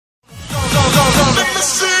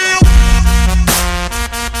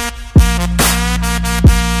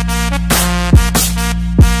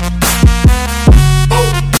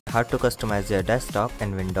how to customize your desktop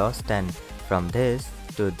in Windows 10 from this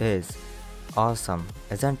to this. Awesome,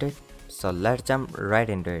 isn't it? So let's jump right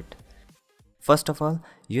into it. First of all,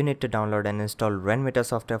 you need to download and install Rainmeter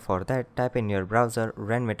software. For that, type in your browser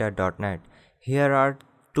rainmeter.net. Here are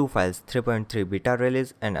two files, 3.3 beta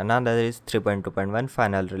release and another is 3.2.1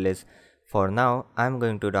 final release. For now, I am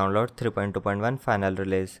going to download 3.2.1 final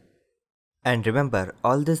release. And remember,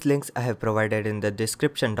 all these links I have provided in the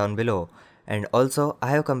description down below. And also, I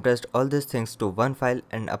have compressed all these things to one file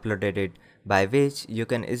and uploaded it, by which you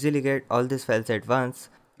can easily get all these files at once.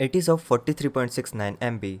 It is of 43.69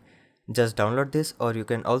 MB. Just download this, or you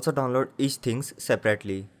can also download each things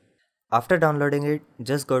separately. After downloading it,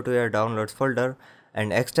 just go to your downloads folder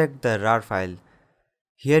and extract the RAR file.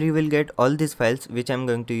 Here you will get all these files which I am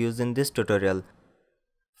going to use in this tutorial.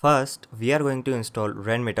 First, we are going to install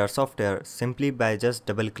Rainmeter software simply by just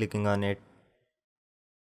double clicking on it.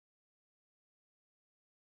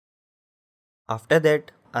 After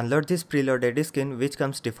that, unload this preloaded skin which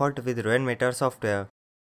comes default with Rainmeter software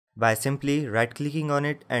by simply right clicking on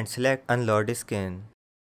it and select unload skin,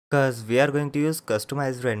 cause we are going to use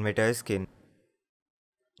customized Rainmeter skin.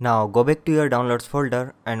 Now go back to your downloads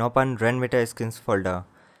folder and open Rainmeter skins folder.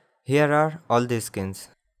 Here are all these skins.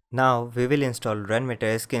 Now we will install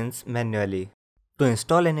Rainmeter skins manually. To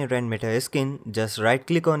install any Rainmeter skin, just right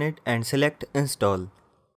click on it and select install.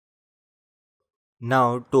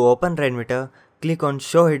 Now to open Rainmeter, click on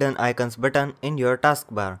show hidden icons button in your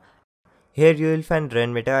taskbar. Here you will find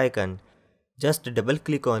Rainmeter icon. Just double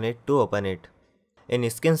click on it to open it. In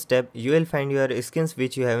skins tab, you will find your skins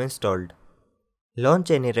which you have installed.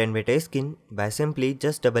 Launch any Rainmeter skin by simply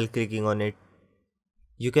just double clicking on it.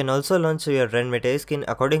 You can also launch your Rainmeter skin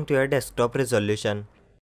according to your desktop resolution.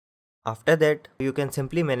 After that, you can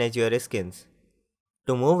simply manage your skins.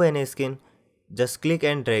 To move any skin, just click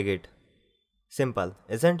and drag it. Simple,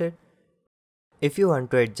 isn't it? If you want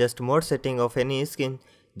to adjust more setting of any skin,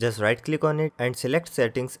 just right click on it and select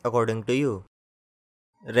settings according to you.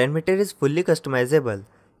 Rainmeter is fully customizable.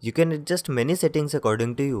 You can adjust many settings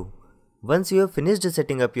according to you. Once you have finished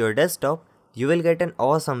setting up your desktop, you will get an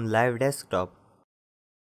awesome live desktop.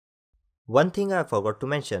 One thing I forgot to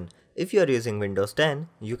mention, if you are using Windows 10,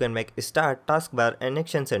 you can make Start, Taskbar and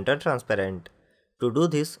Action Center transparent. To do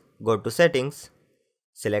this, go to Settings,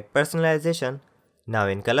 select Personalization. Now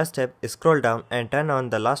in Colors tab, scroll down and turn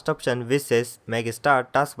on the last option which says Make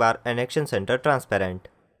Start, Taskbar and Action Center transparent.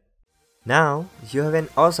 Now you have an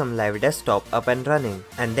awesome live desktop up and running,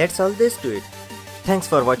 and that's all there is to it. Thanks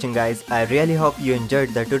for watching guys, I really hope you enjoyed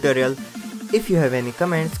the tutorial. If you have any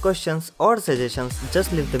comments, questions or suggestions,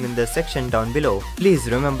 just leave them in the section down below.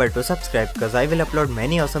 Please remember to subscribe cause I will upload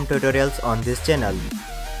many awesome tutorials on this channel.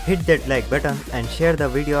 Hit that like button and share the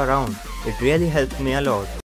video around, it really helps me a lot.